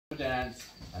dance,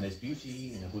 and there's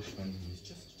beauty in a bushman who is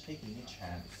just taking a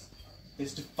chance.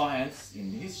 There's defiance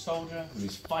in his soldier who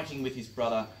is fighting with his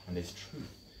brother, and there's truth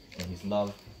in his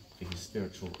love for his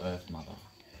spiritual earth mother.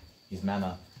 His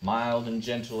manner mild and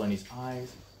gentle, and his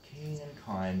eyes keen and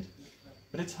kind.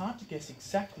 But it's hard to guess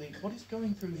exactly what is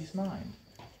going through his mind,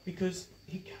 because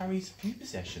he carries few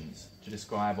possessions to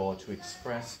describe or to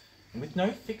express, and with no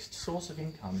fixed source of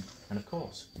income, and of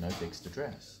course, no fixed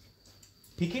address.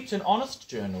 He keeps an honest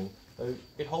journal, though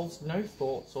it holds no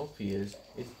thoughts or fears.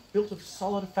 It's built of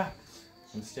solid facts,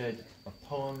 instead of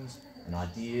poems and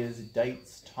ideas,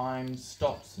 dates, times,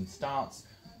 stops and starts,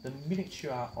 the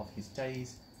miniature of his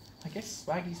days. I guess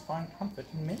swaggies find comfort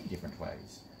in many different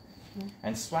ways.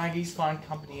 And swaggies find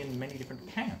company in many different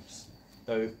camps,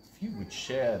 though few would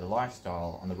share the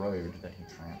lifestyle on the road that he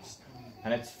tramps.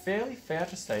 And it's fairly fair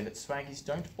to say that swaggies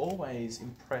don't always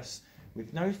impress,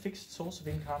 with no fixed source of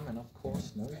income and of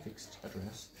course no fixed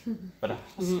address. But a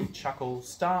husky chuckle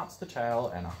starts the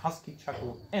tale and a husky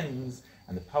chuckle ends,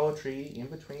 and the poetry in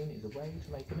between is a way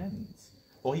to make amends.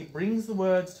 For he brings the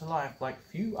words to life like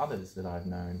few others that I've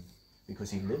known,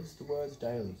 because he lives the words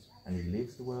daily and he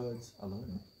lives the words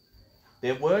alone.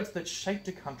 They're words that shaped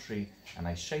a country and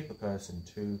they shape a person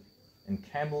too, and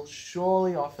Campbell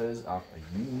surely offers up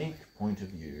a unique point of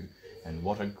view. And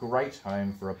what a great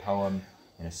home for a poem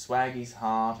in a swaggie's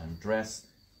heart and dress,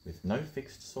 with no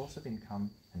fixed source of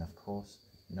income and of course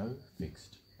no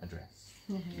fixed address.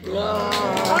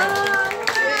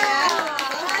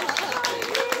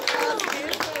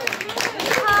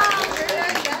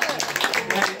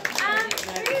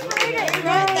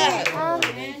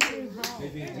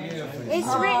 It's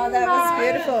written that was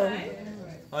beautiful.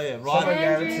 Oh yeah,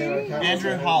 right.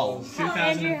 Andrew Hull,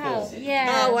 2004.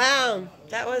 Yeah. Oh wow,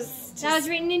 that was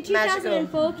written in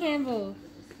 2004, Campbell.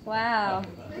 Wow,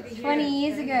 20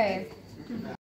 years ago.